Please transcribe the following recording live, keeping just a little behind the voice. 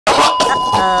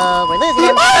We're losing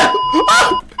him.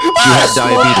 You have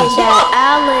diabetes.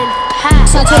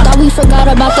 So I told that we forgot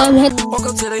about them hits. Woke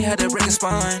up till they had to break his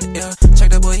spine, yeah.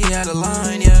 Check that boy, he had a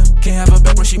line, yeah. Can't have a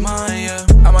back when she mine, yeah.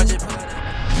 I might just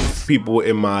people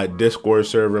in my Discord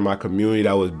server, in my community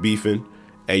that was beefing,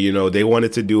 and you know, they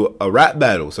wanted to do a rap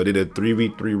battle. So they did a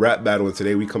 3v3 rap battle, and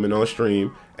today we coming on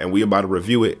stream and we about to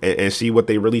review it and see what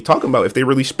they really talking about, if they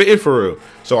really spitting for real.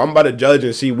 So I'm about to judge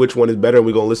and see which one is better.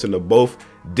 We're gonna listen to both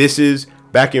disses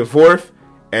back and forth,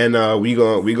 and we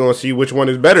gonna see which one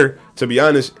is better. To be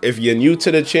honest, if you're new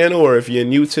to the channel or if you're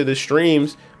new to the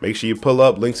streams, make sure you pull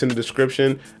up, links in the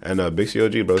description, and big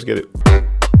COG, bro, let's get it.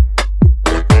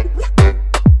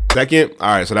 Second, all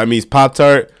right, so that means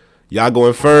Pop-Tart. Y'all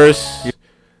going first.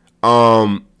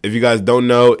 If you guys don't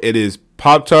know, it is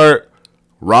Pop-Tart,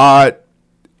 Rod,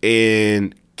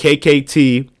 and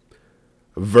KKT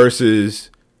versus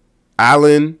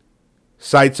Alan,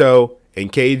 Saito,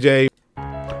 and KJ.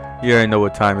 You already know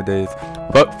what time it is.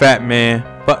 Fuck Fat Man,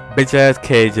 fuck bitch ass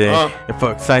KJ, and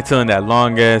fuck Saito and that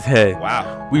long ass head.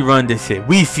 Wow. We run this shit.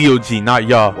 We COG, not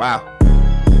y'all. Wow.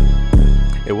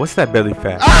 Hey, what's that belly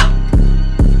fat?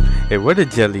 Hey, where the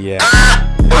jelly at?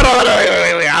 Hold on,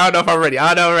 wait. I don't know if I'm ready.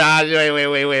 I don't know.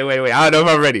 Wait. I don't know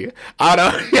if I'm ready. I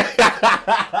don't know.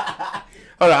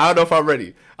 Hold on. I don't know if I'm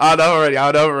ready. I don't know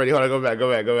if I'm ready. Hold on. Go back.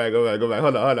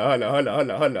 Hold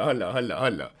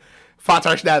on.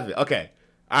 Pop-Tart snapping. Okay.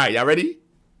 All right. Y'all ready?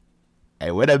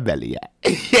 Hey, where the belly at?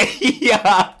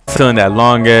 Yeah. Still in that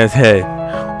long ass head.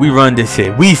 We run this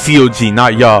shit. We COG,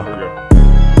 not y'all.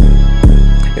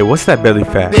 Hey, what's that belly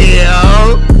fat?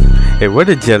 Damn. Hey, where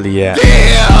the jelly at?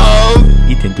 Damn.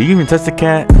 Ethan, do you even touch the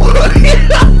cat?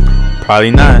 Probably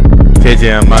not.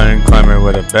 KJ, a mountain climber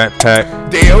with a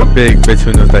backpack. Damn. A big bitch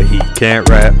who knows that he can't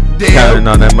rap. Damn. Counting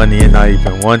on that money and not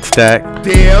even one stack.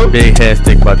 Damn. Big head,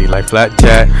 stick body like flat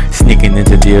jack. Sneaking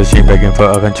into DLC, begging for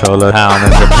a controller. Pound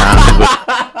after pound.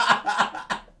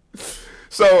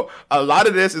 So a lot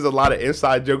of this is a lot of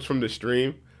inside jokes from the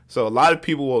stream. So a lot of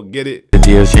people will get it. The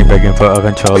DLC begging for a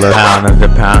controller. Pound after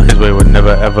pound. His weight would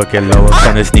never ever get lower.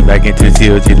 Trying to sneak back into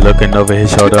COG, looking over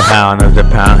his shoulder. Pound after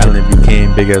pound. Alan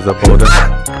became big as a boulder.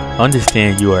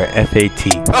 Understand you are FAT.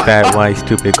 Fat, white,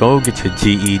 stupid. Go get your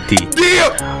GED.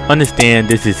 Damn. Understand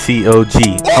this is COG.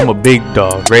 I'm a big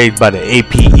dog raised by the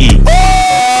APE.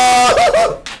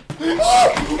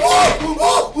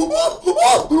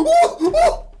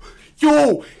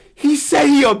 Yo, he said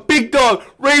he a big dog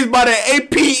raised by the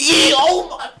APE. Oh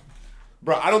my.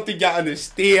 Bro, I don't think y'all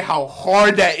understand how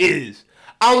hard that is.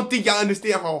 I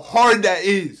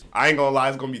ain't gonna lie,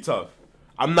 it's gonna be tough.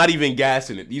 I'm not even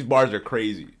gassing it. These bars are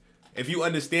crazy. If you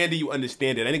understand it, you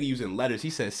understand it. I think using letters. He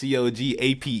said COG,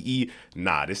 APE.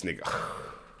 Nah, this nigga.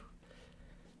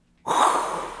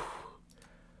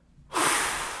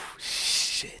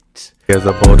 Shit. As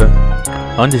a boulder.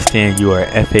 Understand you are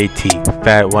FAT.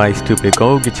 Fat, white, stupid.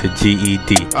 Go get your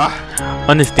GED.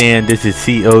 Understand this is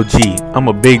COG. I'm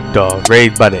a big dog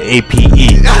raised by the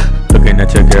APE. Looking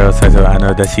at your girl, so I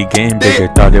know that she getting bigger.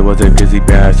 Thought it was a grizzly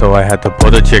bear, so I had to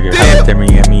pull the trigger. Alan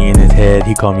staring at me in his head,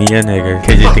 he called me a nigger.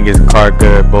 KJ think his car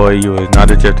good, boy, you was not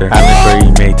a drifter. Alan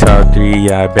Furry made top 3,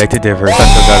 yeah, I beg to differ.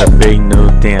 Saito got a big new,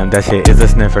 damn, that shit is a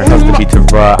sniffer. Has to be too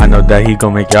raw, I know that he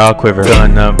gon' make y'all quiver.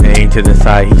 Gun up, aim to the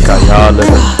side, he shot y'all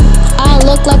liver. I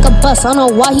look like a bus, I don't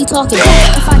know why he talking.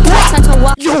 If I catch to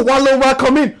walk. Yo, why Lil Rod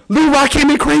come in? Lil Rod came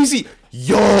in crazy.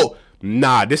 Yo,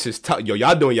 nah, this is tough. Yo,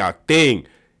 y'all doing y'all thing.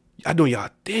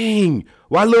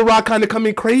 Why Lil Rod kind of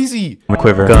coming crazy?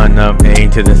 Quiver. Gun up, aim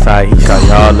to the side, he shot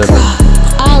y'all liver.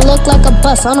 I look like a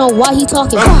bus, I don't know why he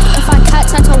talking. If I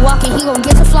catch to walking, he gon'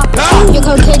 get to flopping. Here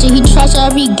come KJ, he trash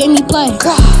every game he play.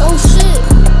 Oh shit,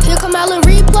 here come Alan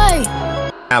replay.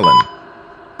 Alan,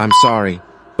 I'm sorry,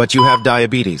 but you have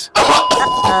diabetes.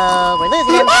 We're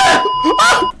losing him.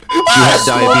 You have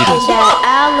diabetes.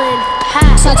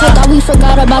 So I told that we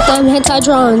forgot about them hentai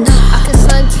drawings. I can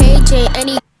son KJ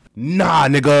any. Nah,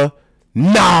 nigga.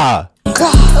 Nah.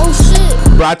 Oh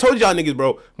shit. Bro, I told y'all niggas,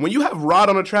 bro. When you have Rod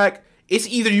on the track, it's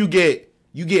either you get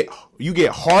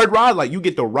hard Rod, like you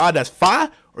get the Rod that's fire,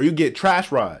 or you get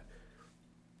trash Rod.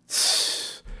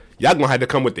 Y'all gonna have to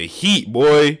come with the heat,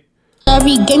 boy.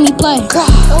 Every game you play.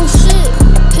 Oh shit.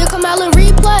 Here come Alan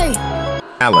replay.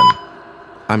 Alan,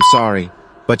 I'm sorry,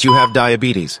 but you have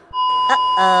diabetes.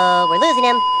 We're losing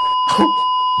him.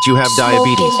 You have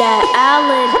diabetes.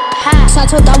 So I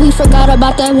told that we forgot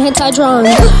about them hentai drawings.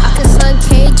 I can son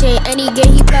KJ any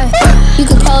game he play. You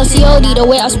can call it COD the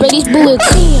way I spray these bullets.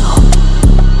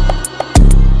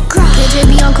 KJ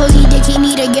be on cozy dick, he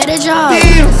need to get a job. I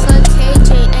can son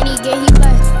KJ any game he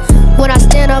play. When I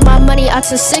stand on my money, I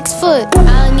took 6 foot.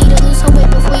 I need to lose some weight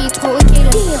before you told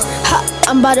Kato.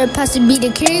 I'm about to pass the beat to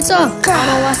Kirito. I don't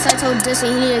know why Saito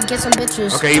dissing, he need to get some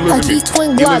bitches. Okay, he losing me.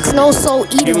 Twin Glocks, no soul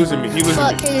eater. He losing me. He losing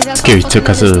me. Scary took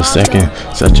us a second.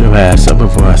 Shut your ass up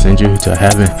before I send you to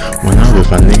heaven. When I'm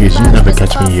with my niggas, you never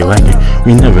catch me, you lacking.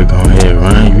 We never gon' head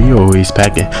run, we always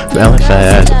packing. Valid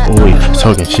fat ass, always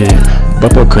talking shit.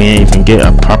 Bubba couldn't even get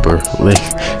a proper lick.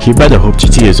 He better hope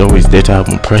GT is always there to help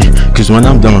him pray. Cause when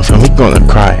I'm done with him, he gonna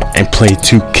cry and play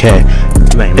 2K.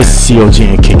 It's COG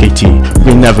and KKT.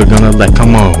 We never gonna let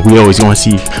come on. We always gonna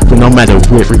see. But no matter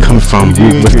where we coming from,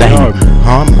 we with that heat.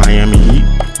 Miami Heat.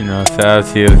 You know, shout out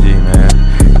COG, man.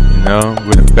 You know,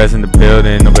 we're the best in the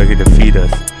building. Nobody can defeat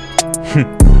us.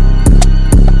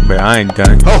 But I ain't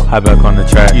done. Hop back on the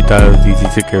track. You thought it was easy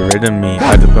to get rid of me.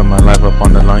 Had to put my life up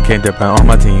on the line. Can't depend on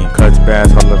my team. Cuts,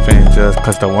 bass, Hall of Fame, just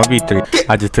cause the 1v3.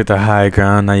 I just took the high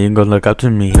ground. Now you can go look up to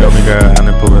me. Tell me, girl, I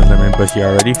done pull a lemon, but she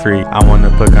already free. I wanna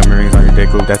put diamond rings on your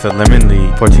dick. Ooh, that's a lemon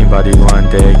lead. 14 body one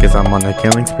day. Guess I'm on a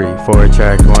killing spree. 4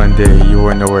 tracks one day. You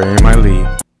were nowhere in my league.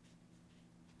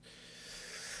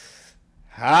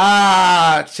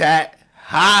 Ha chat.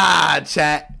 Ha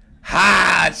chat.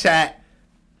 Ha chat.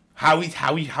 How we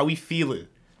feeling?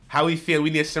 How we feel? We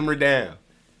need to simmer down.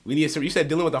 We need to simmer. You said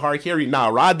dealing with the hard carry. Nah,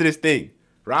 Rod did his thing.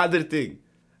 Rod did his thing.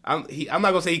 I'm not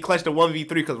gonna say he clutched the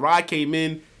 1v3 because Rod came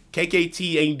in.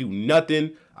 KKT ain't do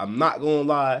nothing. I'm not gonna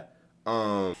lie.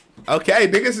 Okay,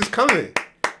 niggas is coming.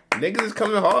 Niggas is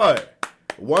coming hard.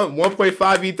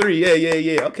 1.5v3.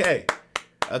 Yeah.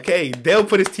 Okay. Dale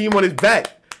put his team on his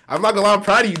back. I'm not gonna lie. I'm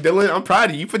proud of you, Dylan. I'm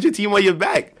proud of you. You put your team on your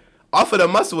back. Off of the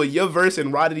muscle with your verse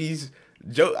and Roddy's.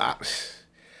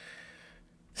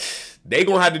 They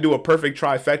gonna have to do a perfect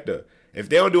trifecta. If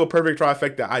they don't do a perfect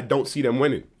trifecta, I don't see them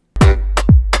winning.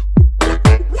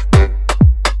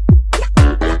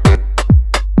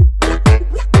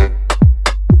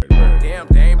 Damn,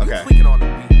 okay. You tweaking on the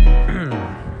beat.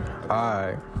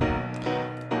 Alright.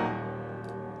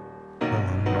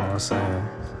 You know what I'm saying?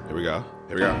 Here we go.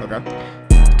 Okay.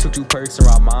 Took 2 perks and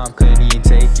my mom couldn't even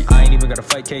take it. I ain't even gotta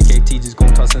fight KKT, just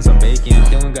gon' toss in some bacon.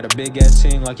 Dylan got a big ass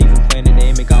chin like he from Planet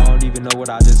Namek. I don't even know what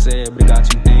I just said, but it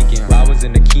got you thinking. I was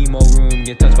in the chemo room,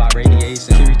 get touched by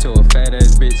radiation. Kirito a fat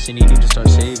ass bitch and he need to start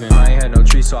shaving. I ain't had no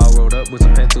tree, so I rolled up with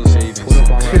some pencil shavings. Put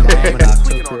up on her mom and I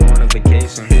took her on a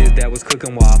vacation. His dad was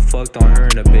cooking while I fucked on her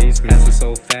in the basement. Ass was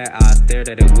so fat, I stared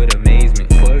at it with amazement.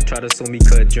 Plug tried to sue me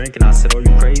cut drink and I said, are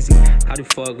you crazy? How the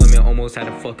fuck Lemon almost had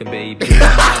a fucking baby?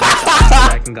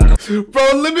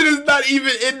 Bro, Lemon is not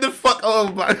even in the fuck.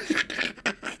 Oh my.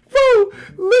 Bro,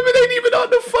 Lemon ain't even on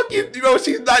the fucking. Bro,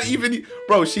 she's not even.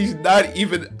 Bro, she's not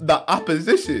even the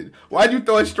opposition. Why'd you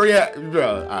throw it straight at.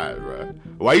 Bro, alright, bro.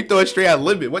 Why you throw it straight at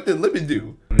Lemon? What did Lemon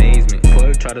do? Amazement.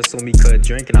 Plug tried to sue me cut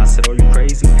drink and I said, are you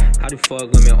crazy? How the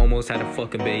fuck Lemon almost had a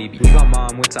fucking baby? We got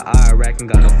mom went to Iraq and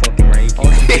got no fucking rank.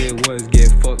 All she did was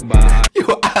get fucked by Iraq.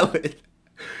 Yo, Alan.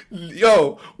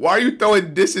 Yo, why are you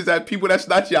throwing disses at people that's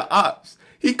not your ops?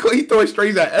 He throwing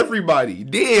strays at everybody.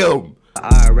 Damn.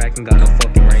 Iraq and got no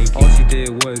fucking rank. All she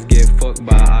did was get fucked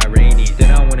by Iranian. Then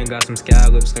I went and got some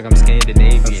scallops like I'm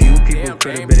Scandinavian. A few people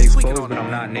could have been exposed, but I'm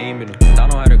not naming them.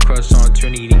 Donald had a crush on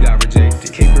Trinity, he got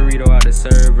rejected. Kick burrito out the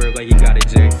server like he got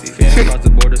ejected. Fans across the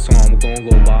border, so I'm gonna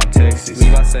go Bob, Texas.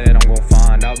 Levi said I'm gonna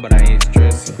find out, but I ain't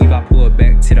stressing. Levi pull it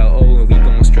back to the O and we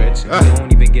gon' stretch it.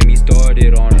 Don't even get me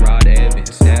started on Rod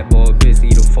Evans. That boy bitch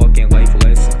need a fucking life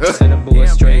lesson. Send a bullet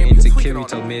straight into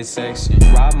Kirito midsection.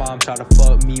 Rod mom tried to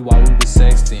fuck me while we was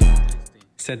sexting.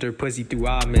 Sent her pussy through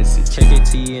iMessage.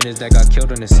 KKT and his dad got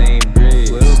killed on the same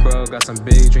bridge. Little bro got some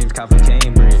big dreams, caught from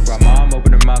Cambridge. My mom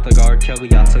opened her mouth like R. Kelly,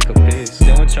 I took a piss.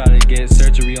 Dylan tried to get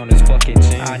surgery on his fucking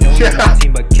chin. I know he's my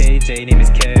team, but KJ, name is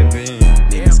Kevin.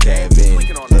 Name is Kevin,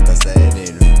 look I said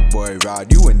it. Boy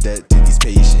Rod, you in debt to these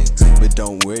patients. But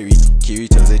don't worry,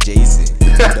 Kirito's adjacent.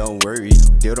 Don't worry,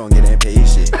 they don't get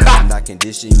impatient. In that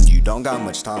condition, you don't got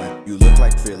much time. You look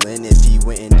like Krillin if he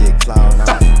went and did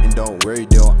Cloud9. And don't worry,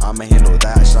 though, I'ma handle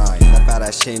that shine. That fat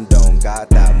ass chin don't got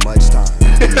that much time.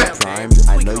 You prime,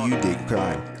 I know you dig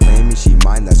crime. Claiming she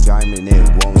mine, that's grime and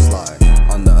it won't slide.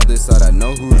 On the other side, I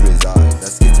know who resides.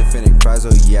 That schizophrenic prize,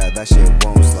 oh yeah, that shit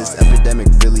won't slide. This epidemic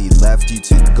really left you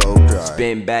to go cry.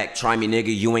 Spin back, try me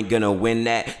nigga, you ain't gonna win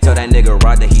that. Tell that nigga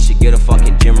Rod that he should get a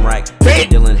fucking gym rack.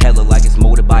 Dylan head look like it's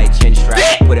molded by a chin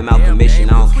strap. Put him out commission,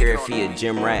 I don't care if he a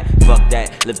gym rat. Fuck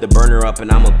that, lift the burner up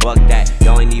and I'ma buck that.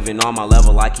 Y'all ain't even on my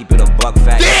level, I keep it a buck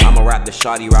fat. I'ma wrap the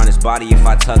shotty around his body if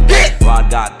I tuck that.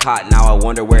 Rod got caught, now I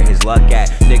wonder where his luck at.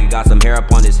 Nigga got some hair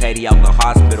up on his head, he out the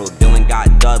hospital. Dylan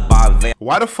got dubbed by a veil.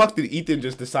 Why the fuck did Ethan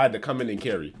just decide to come in and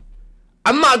carry?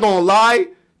 I'm not gonna lie.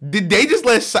 Did they just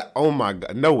let oh my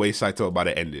god, no way Saito about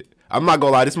to end it. I'm not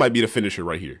gonna lie, this might be the finisher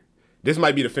right here. This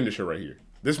might be the finisher right here.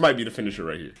 This might be the finisher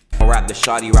right here. I'll wrap the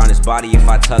shawty around his body if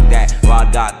I tuck that.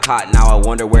 Rod got caught, now I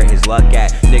wonder where his luck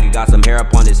at. Nigga got some hair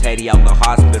up on his head, he out the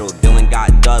hospital. Dylan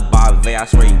got dug by a vein, I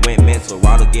swear he went mental.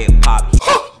 Rod'll get popped.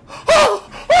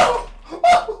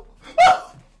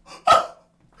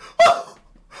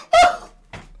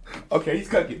 Okay, he's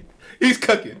cooking. He's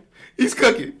cooking. He's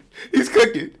cooking. He's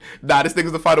cooking. Nah, this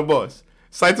nigga's the final boss.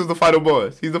 Saito's the final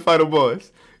boss. He's the final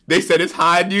boss. They said it's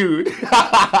high nude.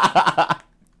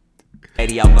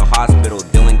 Eddie out the hospital.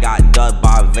 Dylan got dug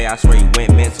by a vein, I swear he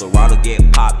went mental. Rod'll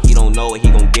get popped, he don't know what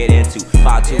he gon' get into.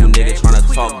 5'2" nigga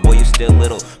tryna talk, boy you still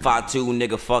little. 5'2"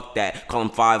 nigga, fuck that. Call him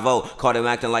 5'0". Caught him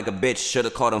acting like a bitch, shoulda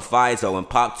called him 5'0". And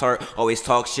Pop-Tart always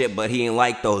talk shit, but he ain't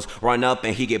like those. Run up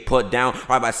and he get put down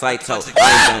right by Saito. I ain't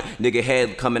done. Nigga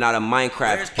head coming out of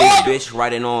Minecraft. His bitch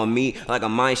riding on me like a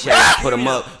mine shaft. Put him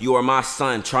up, you are my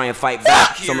son, try and fight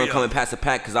back. Someone coming past the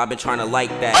pack, cause I've been trying to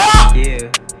like that. Yeah.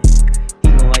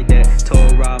 Like that.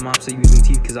 Told Rob mom say using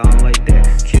teeth cause I don't like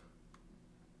that.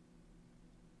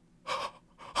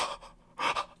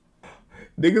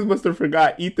 Niggas must have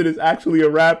forgot Ethan is actually a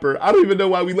rapper. I don't even know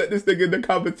why we let this nigga in the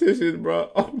competition,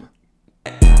 bro. Oh.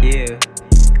 Yeah.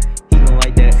 He don't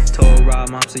like that. Told Rob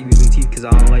mom say using teeth cause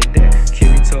I don't like that.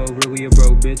 Kirito really a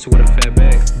broke bitch with a fat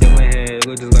back. Dylan head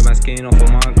look just like my skin off of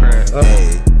Minecraft.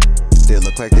 Hey. They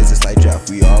look like there's a slight drop.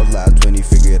 We all laughed when he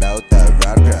figured out that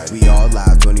rap crack. We all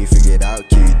laughed when he figured out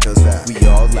Kirito's fat. We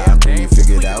all laughed when he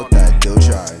figured out that Dill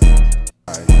tried.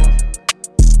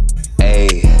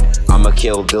 Hey, I'ma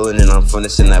kill Dylan and I'm finna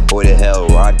send that boy to hell.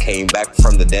 Rod came back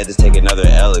from the dead to take another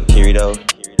L. And Kirito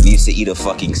used to eat a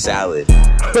fucking salad.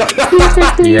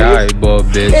 Yeah, I bald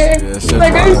bitch.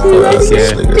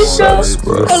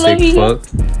 I love you. Fuck.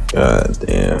 God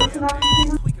damn.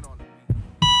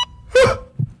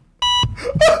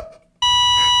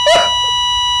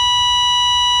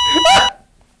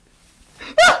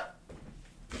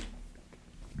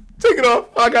 Take it off.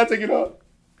 I gotta take it off.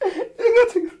 I gotta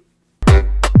take it off.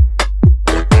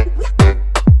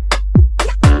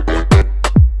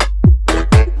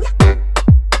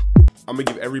 I'm gonna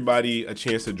give everybody a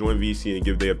chance to join VC and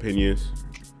give their opinions.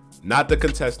 Not the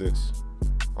contestants,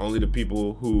 only the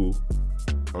people who,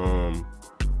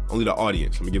 only the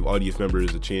audience. I'm gonna give audience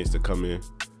members a chance to come in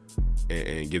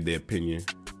and give their opinion.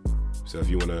 So if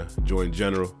you wanna join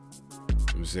general,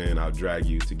 I'm saying I'll drag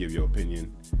you to give your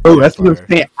opinion. Oh, that's what I'm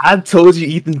saying. I told you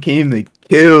Ethan came to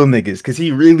kill niggas because he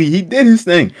did his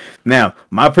thing. Now,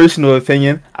 my personal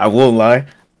opinion, I won't lie.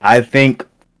 I think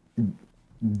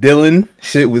Dylan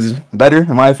shit was better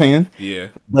in my opinion. Yeah.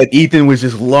 But Ethan was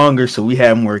just longer, so we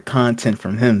had more content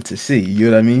from him to see.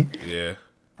 You know what I mean? Yeah.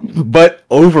 But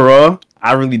overall,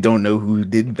 I really don't know who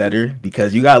did better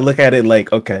because you gotta look at it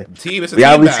like, okay, team, it's a we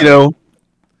team obviously battle. know.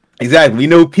 Exactly. We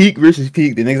know peak versus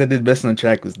peak. The niggas that did best on the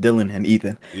track was Dylan and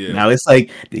Ethan. Yeah. Now it's like,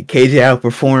 did KJ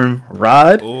outperform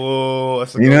Rod? Oh,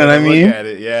 that's a you know what I mean? Look at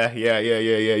it.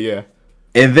 Yeah.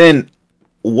 And then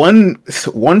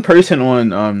one person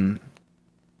on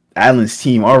Allen's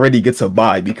team already gets a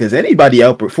bye because anybody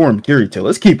outperformed Kirito.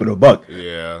 Let's keep it a buck.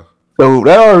 Yeah. So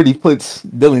that already puts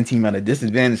Dylan's team at a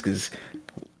disadvantage because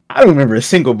I don't remember a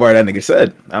single bar that nigga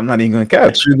said. I'm not even gonna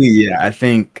cap. Truly, yeah, I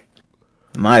think,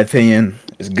 in my opinion,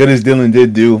 as good as Dylan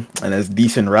did do, and as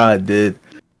decent Rod did,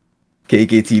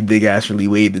 KKT Big Ass really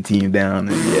weighed the team down.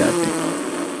 And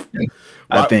yeah,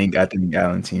 I think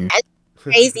Allen team. That's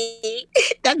crazy.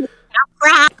 That nigga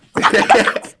cried.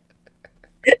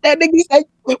 That nigga said,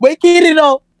 "Wait,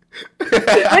 Kirito."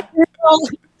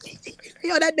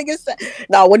 Yo, that nigga said.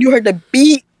 Now, when you heard the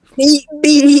beat,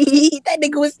 that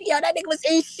nigga was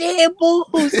in shambles.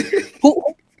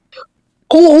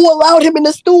 Who allowed him in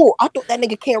the stool? I thought that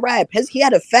nigga can't rap. He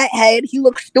had a fat head. He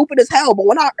looked stupid as hell. But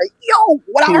when I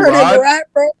heard him rap,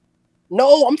 bro.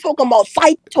 No, I'm talking about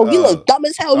Saito. He looked dumb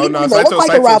as hell. He didn't even look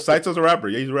like a rapper. Saito's a rapper.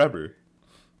 Yeah, he's a rapper.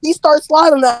 He starts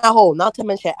sliding that hole. Not to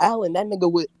mention Allen, that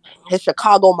nigga with his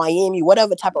Chicago, Miami,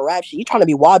 whatever type of rap shit. He trying to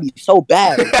be Wabi so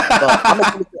bad. But I'm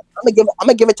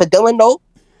gonna give it to Dylan though.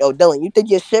 Yo, Dylan, you think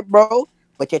you're shit, bro?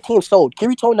 But your team sold.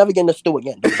 Kirito never get in the stew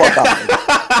again. The fuck out.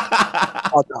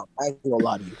 Fuck out. I ain't gonna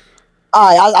lie to you.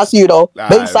 Alright, I'll see you though.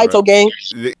 Big Saito gang.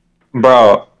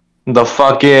 Bro, the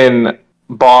fucking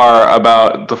bar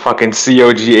about the fucking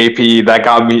COG APE that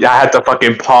got me. I had to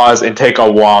fucking pause and take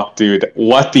a walk, dude.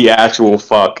 What the actual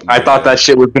fuck? I thought that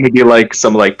shit was gonna be like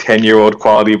some like 10-year-old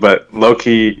quality, but low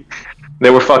key, they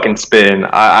were fucking spin.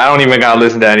 I don't even gotta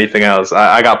listen to anything else.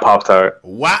 I got Pop-Tart.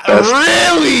 Wow,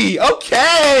 really?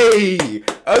 Okay.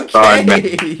 Sorry,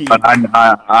 man. But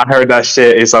I heard that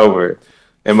shit. It's over,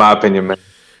 in my opinion, man.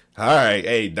 All right,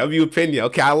 hey, W opinion.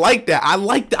 Okay, I like that. I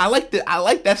like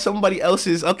that somebody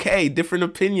else's. Okay, different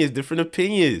opinions.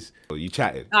 You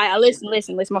chatting. Alright, listen,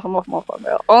 my fault,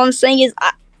 bro. All I'm saying is,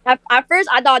 at first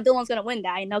I thought Dylan was gonna win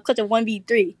that, because of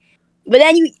 1v3. But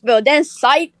then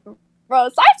Saito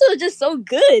is just so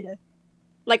good.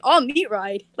 Like, all meat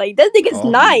ride. Like, that thing is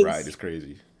nice. Meat ride is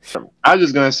crazy. I was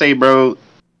just gonna say, bro,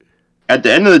 at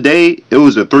the end of the day, it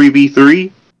was a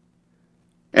 3v3.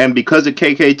 And because of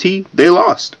KKT, they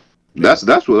lost.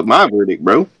 That's what my verdict,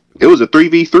 bro. It was a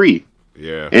 3v3.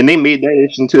 Yeah. And they made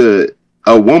that into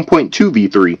a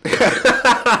 1.2v3.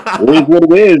 It is what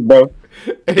it is, bro.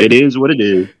 It is what it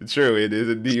is. True, it is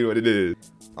indeed what it is.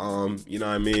 You know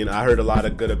what I mean? I heard a lot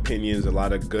of good opinions, a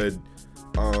lot of good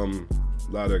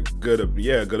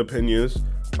opinions,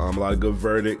 a lot of good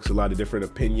verdicts, a lot of different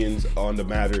opinions on the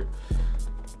matter.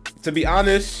 To be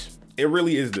honest, it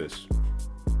really is this.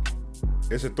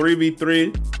 It's a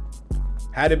 3v3.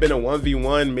 Had it been a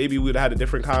 1v1, maybe we'd have had a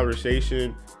different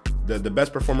conversation. The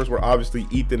best performers were obviously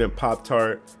Ethan and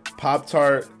Pop-Tart.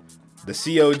 Pop-Tart, the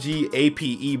COG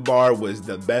APE bar was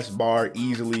the best bar,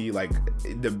 easily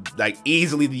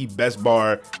easily the best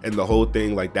bar in the whole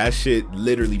thing. Like, that shit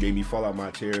literally made me fall out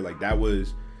my chair. Like, that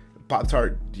was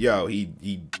Pop-Tart. Yo,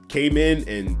 he came in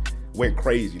and went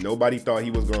crazy. Nobody thought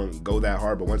he was going to go that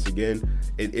hard, but once again,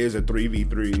 it is a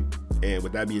 3v3. And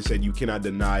with that being said, you cannot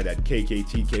deny that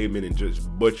KKT came in and just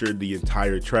butchered the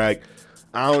entire track.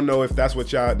 I don't know if that's what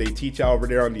they teach y'all over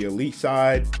there on the elite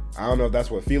side. I don't know if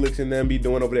that's what Felix and them be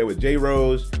doing over there with J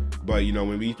Rose. But you know,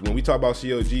 when we talk about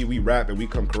COG, we rap and we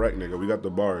come correct, nigga. We got the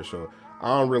bars. So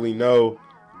I don't really know.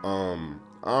 You know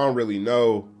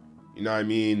what I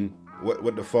mean?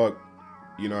 What the fuck?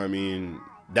 You know what I mean?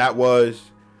 That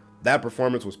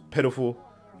performance was pitiful.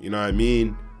 You know what I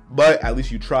mean? But at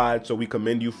least you tried, so we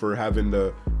commend you for having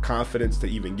the confidence to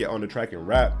even get on the track and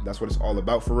rap. That's what it's all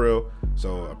about for real.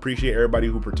 So appreciate everybody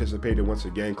who participated once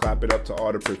again. Clap it up to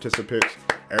all the participants.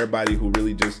 Everybody who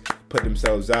really just put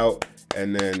themselves out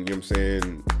and then, you know what I'm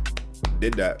saying,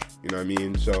 did that. You know what I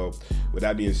mean? So with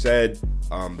that being said,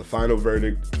 the final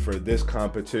verdict for this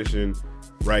competition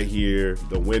right here,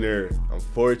 the winner,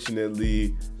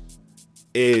 unfortunately,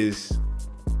 is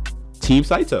Team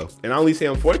Saito. And I only say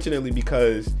unfortunately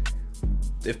because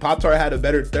if Pop-Tart had a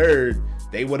better third,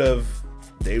 it would have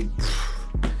been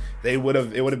way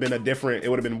different. It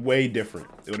would have been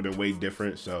way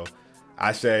different. So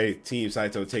I say Team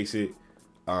Saito takes it.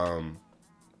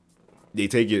 They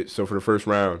take it. So for the first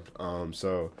round.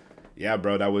 So yeah,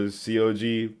 bro, that was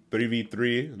COG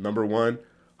 3v3 #1.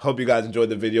 Hope you guys enjoyed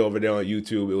the video over there on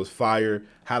YouTube. It was fire.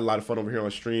 Had a lot of fun over here on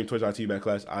stream.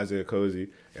 Twitch.tv/IsiahCozy.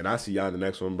 And I'll see y'all in the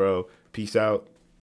next one, bro. Peace out.